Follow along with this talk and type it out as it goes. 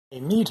Hey,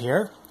 Mead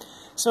here.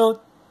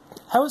 So,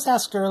 I was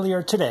asked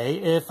earlier today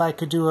if I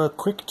could do a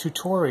quick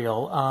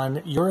tutorial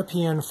on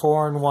European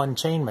 4-in-1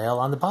 chainmail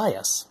on the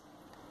bias.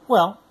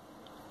 Well,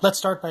 let's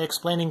start by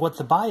explaining what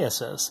the bias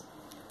is.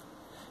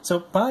 So,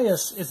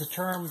 bias is a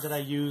term that I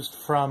used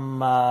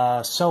from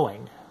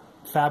sewing,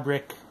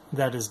 fabric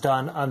that is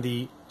done on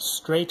the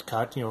straight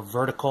cut,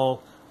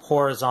 vertical,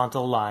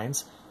 horizontal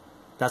lines.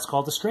 That's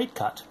called the straight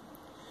cut.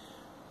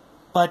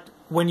 But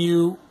when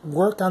you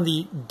work on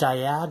the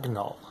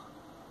diagonal,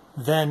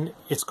 then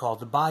it's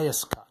called the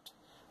bias cut.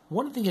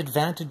 One of the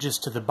advantages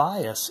to the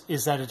bias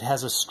is that it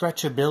has a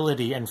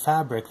stretchability in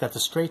fabric that the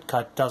straight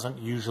cut doesn't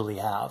usually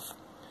have.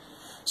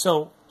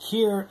 So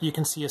here you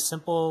can see a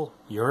simple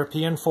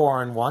European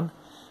 4-in-1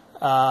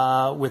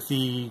 with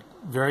the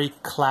very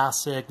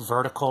classic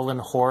vertical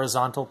and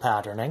horizontal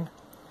patterning.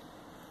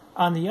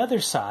 On the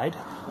other side,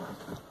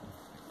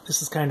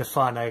 this is kind of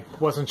fun. I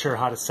wasn't sure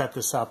how to set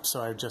this up,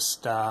 so I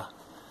just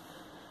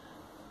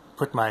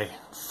put my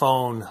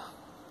phone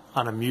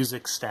on a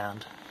music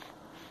stand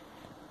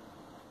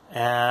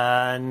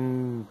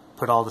and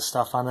put all the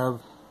stuff on a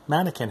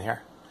mannequin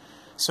here.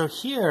 So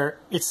here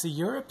it's the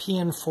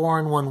European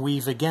 4-in-1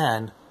 weave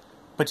again,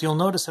 but you'll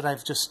notice that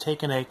I've just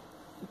taken an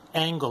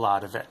angle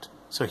out of it.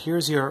 So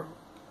here's your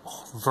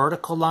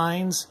vertical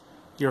lines,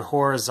 your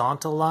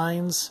horizontal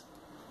lines.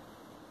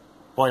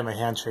 Boy, my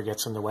hand sure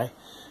gets in the way.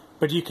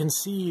 But you can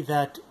see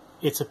that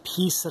it's a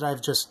piece that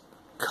I've just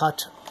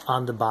cut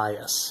on the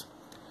bias.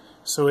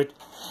 So it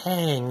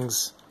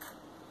hangs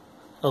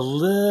a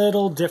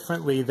little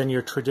differently than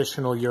your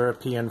traditional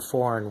European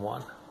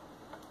 4-in-1.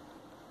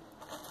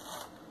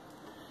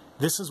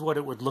 This is what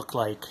it would look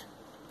like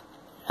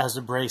as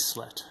a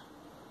bracelet.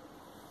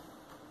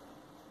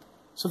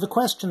 So the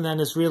question then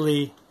is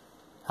really,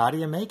 how do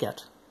you make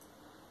it?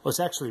 Well,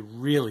 it's actually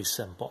really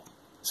simple.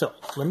 So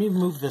let me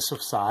move this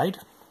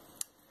aside.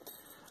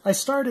 I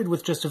started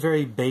with just a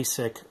very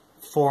basic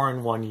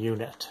 4-in-1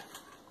 unit.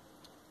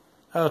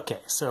 Okay,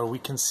 so we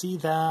can see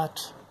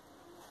that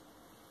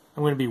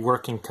I'm going to be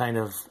working kind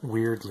of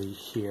weirdly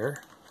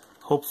here.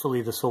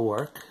 Hopefully this will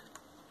work.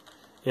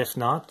 If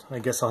not, I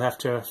guess I'll have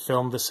to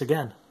film this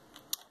again.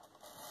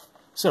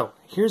 So,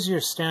 here's your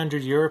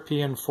standard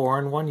European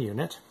 4-in-1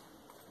 unit.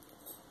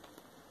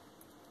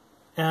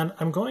 And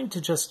I'm going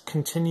to just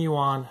continue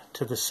on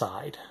to the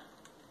side.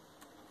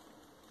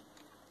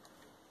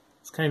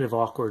 It's kind of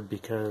awkward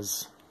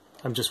because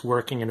I'm just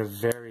working in a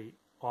very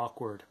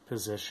awkward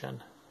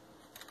position.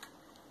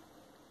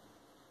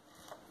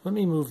 Let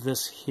me move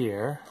this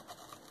here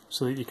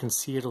so that you can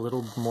see it a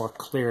little more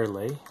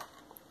clearly.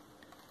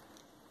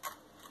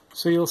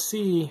 So you'll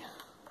see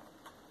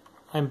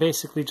I'm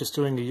basically just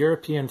doing a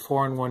European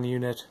 4-in-1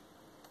 unit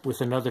with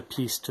another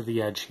piece to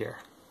the edge here.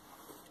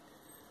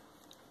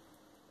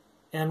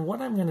 And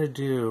what I'm going to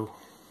do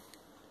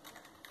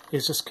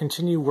is just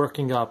continue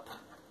working up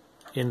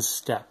in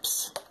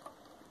steps.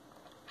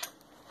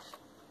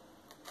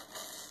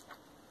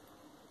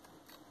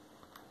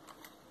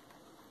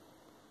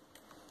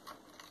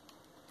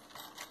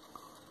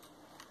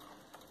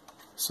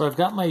 So I've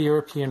got my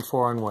European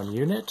 4-in-1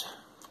 unit.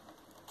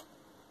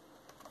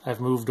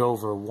 I've moved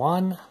over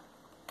one.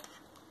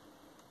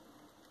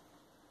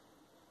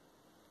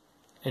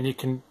 And you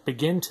can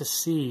begin to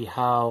see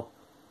how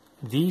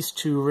these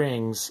two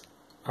rings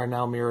are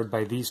now mirrored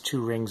by these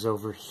two rings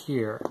over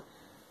here.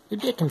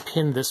 Maybe I can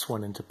pin this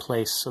one into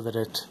place so that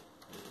it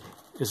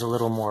is a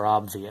little more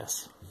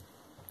obvious.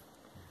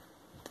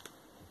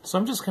 So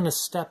I'm just going to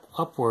step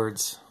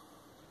upwards,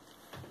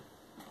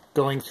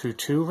 going through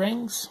two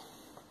rings.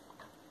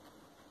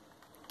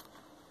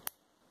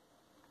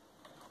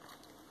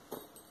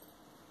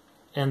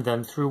 And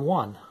then through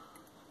one.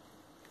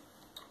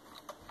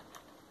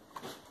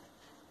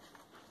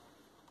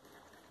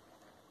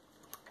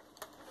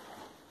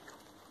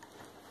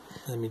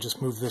 Let me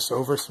just move this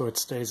over so it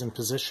stays in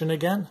position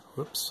again.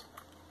 Whoops.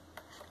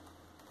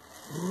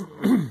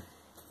 And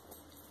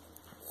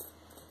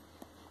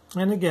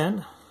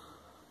again,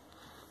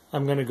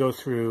 I'm going to go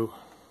through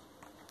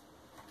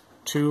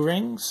two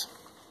rings.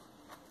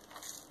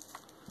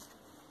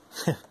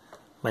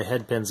 My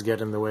head pins get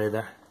in the way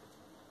there.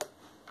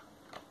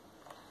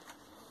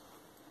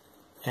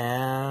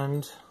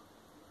 And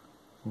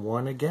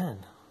one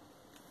again.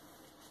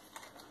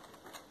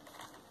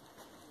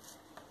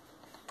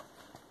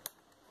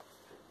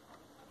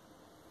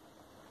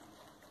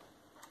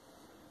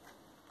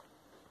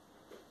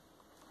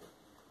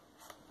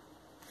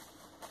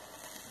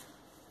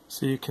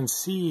 So you can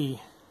see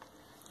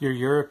your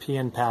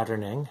European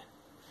patterning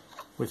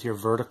with your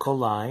vertical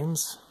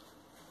lines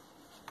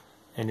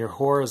and your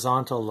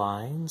horizontal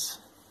lines.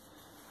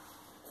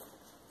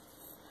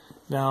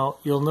 Now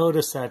you'll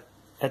notice that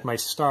at my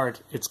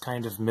start, it's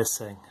kind of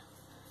missing.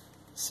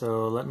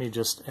 So let me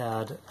just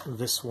add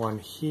this one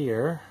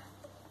here.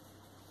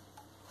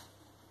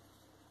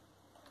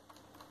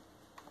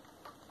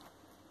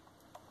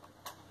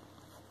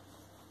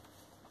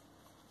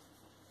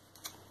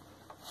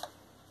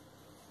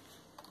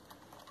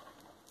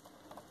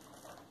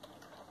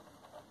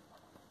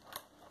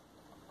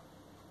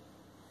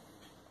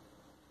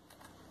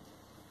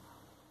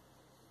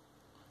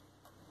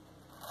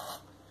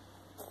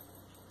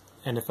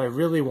 And if I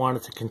really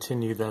wanted to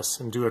continue this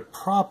and do it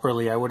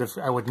properly, I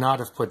would not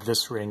have put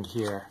this ring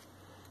here.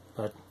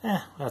 But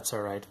that's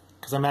all right,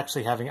 because I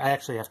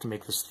actually have to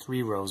make this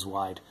 3 rows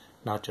wide,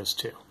 not just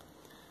 2.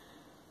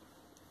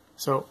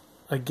 So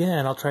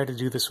again, I'll try to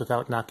do this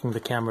without knocking the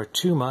camera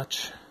too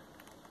much.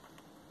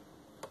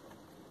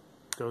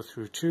 Go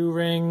through 2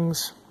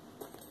 rings.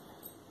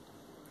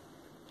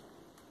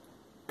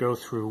 Go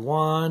through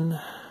 1.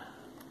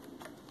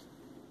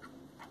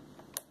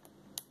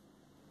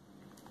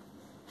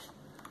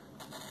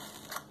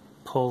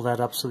 Pull that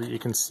up so that you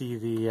can see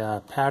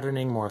the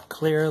patterning more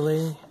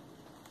clearly.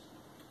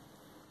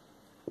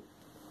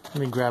 Let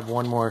me grab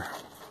one more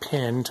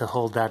pin to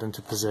hold that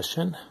into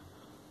position.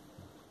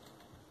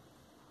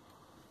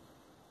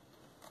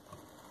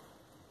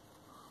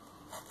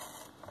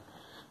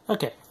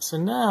 Okay, so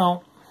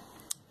now,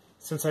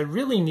 since I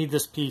really need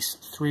this piece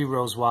 3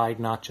 rows wide,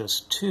 not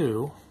just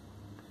 2,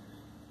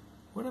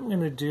 what I'm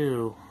going to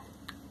do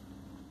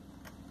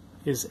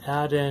is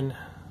add in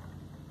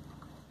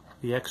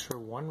the extra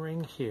 1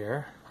 ring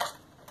here.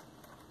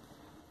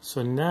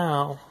 So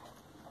now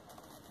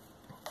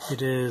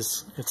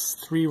it's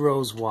 3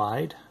 rows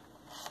wide,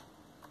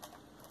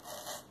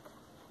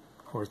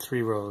 or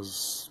 3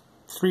 rows,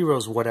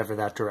 whatever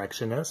that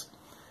direction is.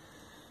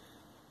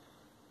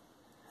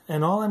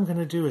 And all I'm going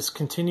to do is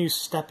continue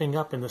stepping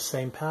up in the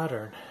same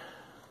pattern.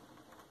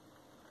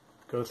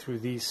 Go through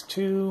these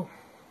 2.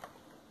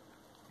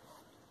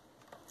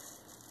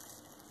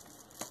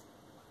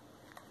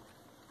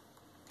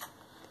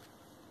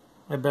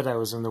 I bet I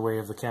was in the way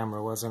of the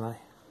camera, wasn't I?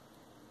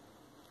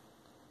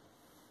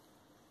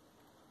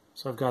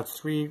 So I've got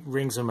 3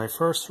 rings in my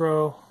first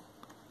row,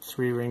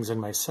 3 rings in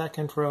my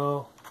second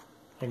row.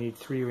 I need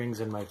 3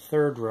 rings in my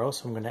third row,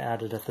 so I'm going to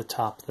add it at the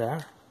top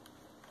there.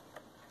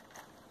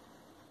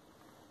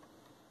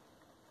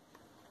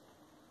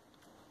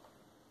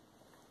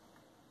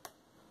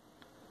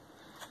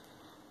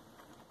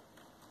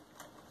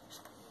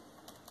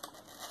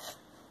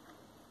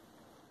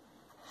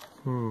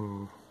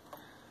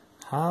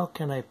 How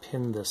can I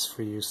pin this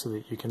for you so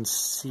that you can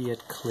see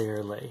it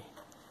clearly?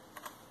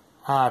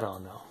 I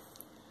don't know.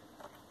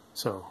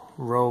 So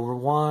row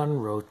 1,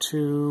 row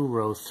 2,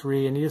 row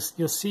 3, and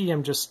you'll see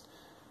I'm just,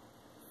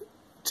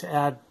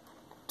 to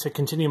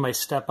continue my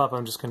step up,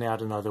 I'm just going to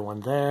add another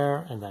one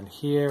there, and then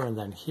here, and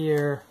then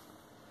here.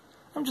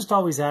 I'm just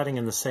always adding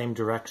in the same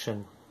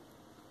direction.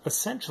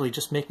 Essentially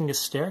just making a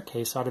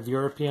staircase out of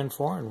European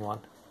 4-in-1.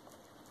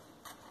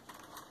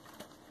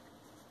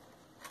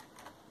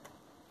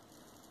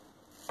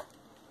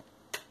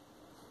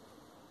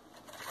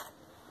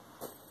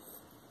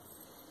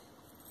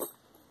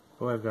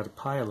 Oh, I've got a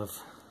pile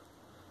of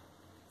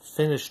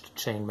finished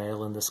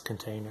chainmail in this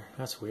container.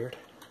 That's weird.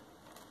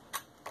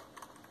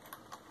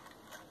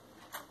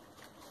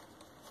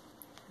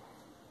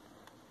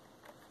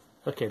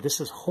 Okay,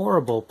 this is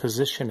horrible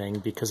positioning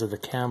because of the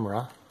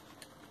camera.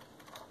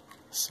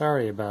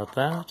 Sorry about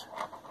that.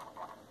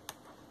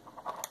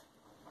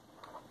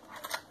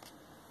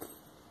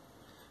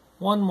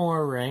 One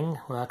more ring,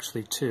 well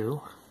actually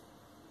 2.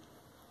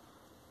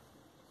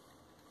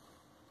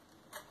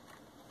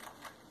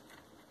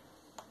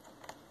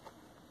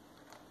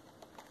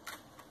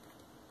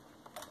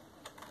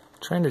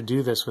 Trying to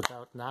do this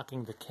without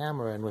knocking the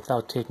camera and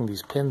without taking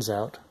these pins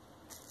out.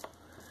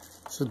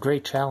 It's a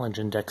great challenge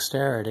in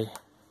dexterity.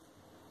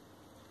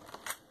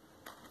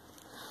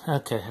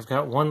 Okay, I've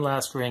got one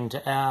last ring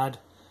to add,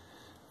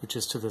 which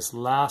is to this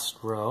last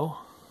row.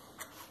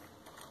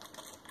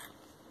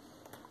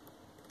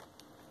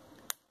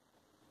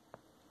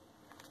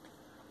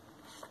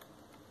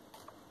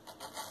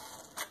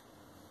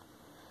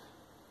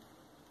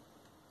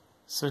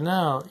 So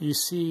now you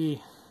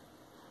see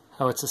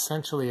how it's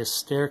essentially a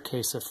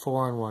staircase of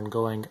 4-in-1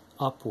 going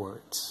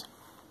upwards.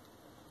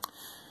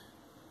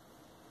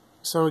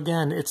 So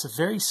again, it's a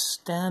very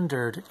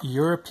standard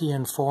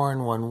European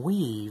 4-in-1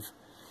 weave,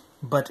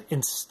 but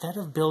instead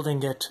of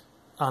building it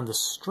on the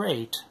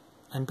straight,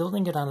 I'm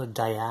building it on a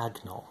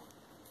diagonal.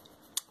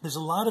 There's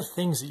a lot of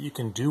things that you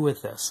can do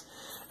with this.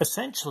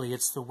 Essentially,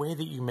 it's the way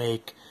that you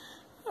make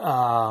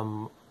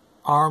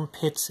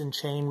armpits in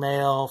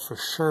chainmail for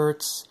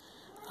shirts.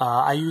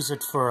 I use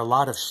it for a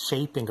lot of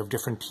shaping of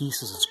different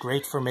pieces. It's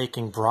great for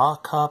making bra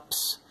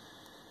cups.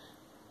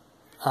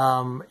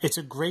 It's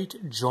a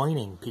great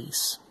joining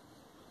piece.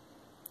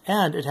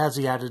 And it has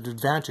the added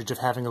advantage of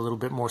having a little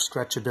bit more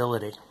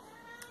stretchability.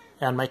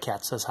 And my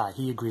cat says hi.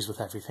 He agrees with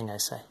everything I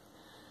say.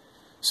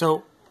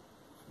 So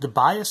the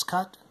bias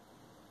cut,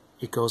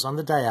 it goes on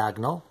the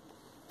diagonal.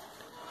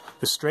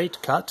 The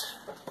straight cut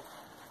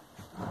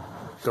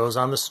goes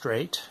on the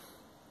straight.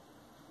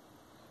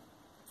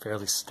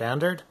 Fairly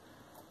standard.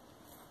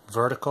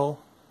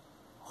 Vertical,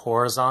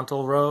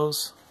 horizontal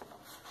rows.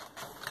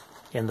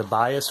 In the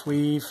bias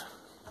weave,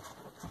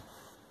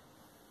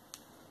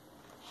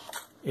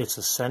 it's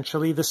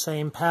essentially the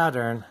same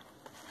pattern.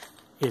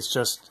 It's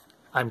just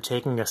I'm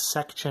taking a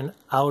section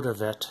out of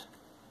it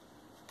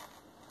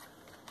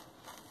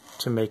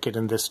to make it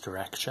in this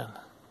direction.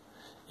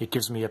 It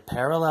gives me a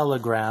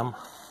parallelogram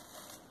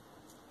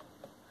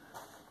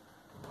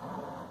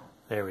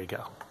There we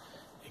go.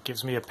 It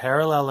gives me a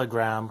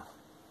parallelogram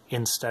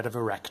instead of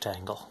a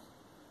rectangle.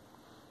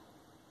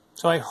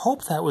 So I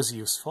hope that was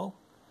useful.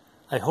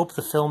 I hope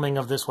the filming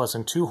of this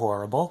wasn't too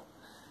horrible.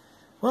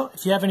 Well,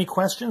 if you have any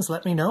questions,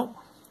 let me know.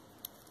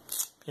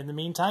 In the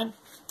meantime,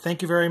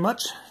 thank you very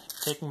much.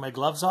 Taking my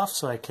gloves off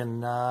so I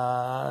can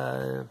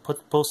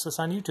post this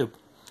on YouTube.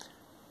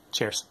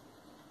 Cheers.